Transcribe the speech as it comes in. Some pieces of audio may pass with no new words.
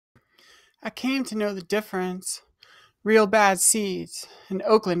I came to know the difference. Real bad seeds, and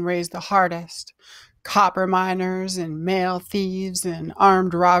Oakland raised the hardest. Copper miners and mail thieves and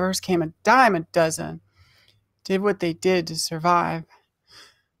armed robbers came a dime a dozen, did what they did to survive.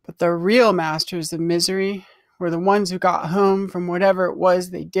 But the real masters of misery were the ones who got home from whatever it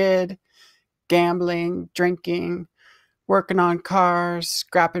was they did, gambling, drinking, working on cars,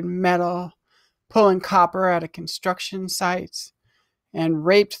 scrapping metal, pulling copper out of construction sites, and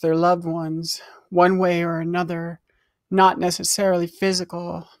raped their loved ones one way or another, not necessarily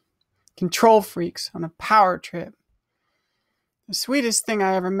physical, control freaks on a power trip. The sweetest thing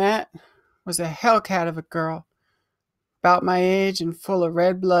I ever met was a hellcat of a girl, about my age and full of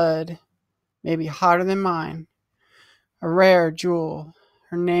red blood, maybe hotter than mine. A rare jewel.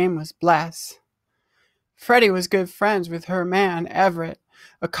 Her name was Bless. Freddie was good friends with her man, Everett,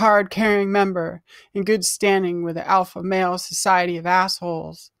 a card-carrying member, in good standing with the alpha male society of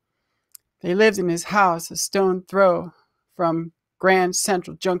assholes. They lived in his house a stone throw from Grand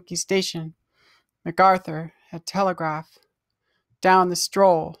Central Junkie Station. MacArthur had telegraph. Down the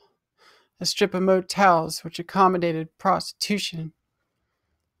stroll, a strip of motels which accommodated prostitution.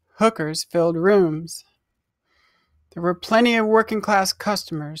 Hookers filled rooms. There were plenty of working-class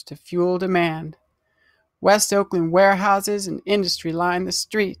customers to fuel demand. West Oakland warehouses and industry lined the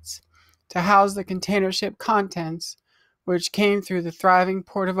streets to house the container ship contents which came through the thriving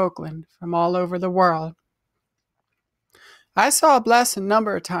port of Oakland from all over the world. I saw Bless a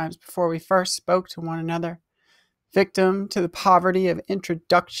number of times before we first spoke to one another, victim to the poverty of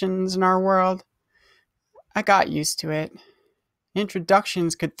introductions in our world. I got used to it.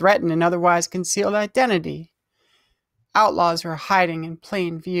 Introductions could threaten an otherwise concealed identity. Outlaws were hiding in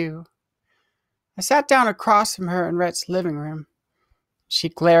plain view. I sat down across from her in Rhett's living room. She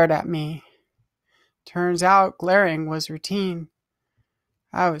glared at me. Turns out glaring was routine.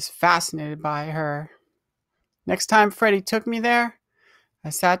 I was fascinated by her. Next time Freddie took me there,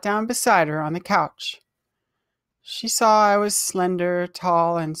 I sat down beside her on the couch. She saw I was slender,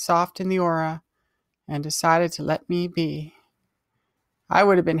 tall, and soft in the aura, and decided to let me be. I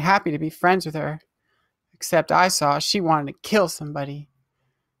would have been happy to be friends with her, except I saw she wanted to kill somebody.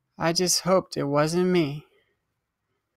 I just hoped it wasn't me.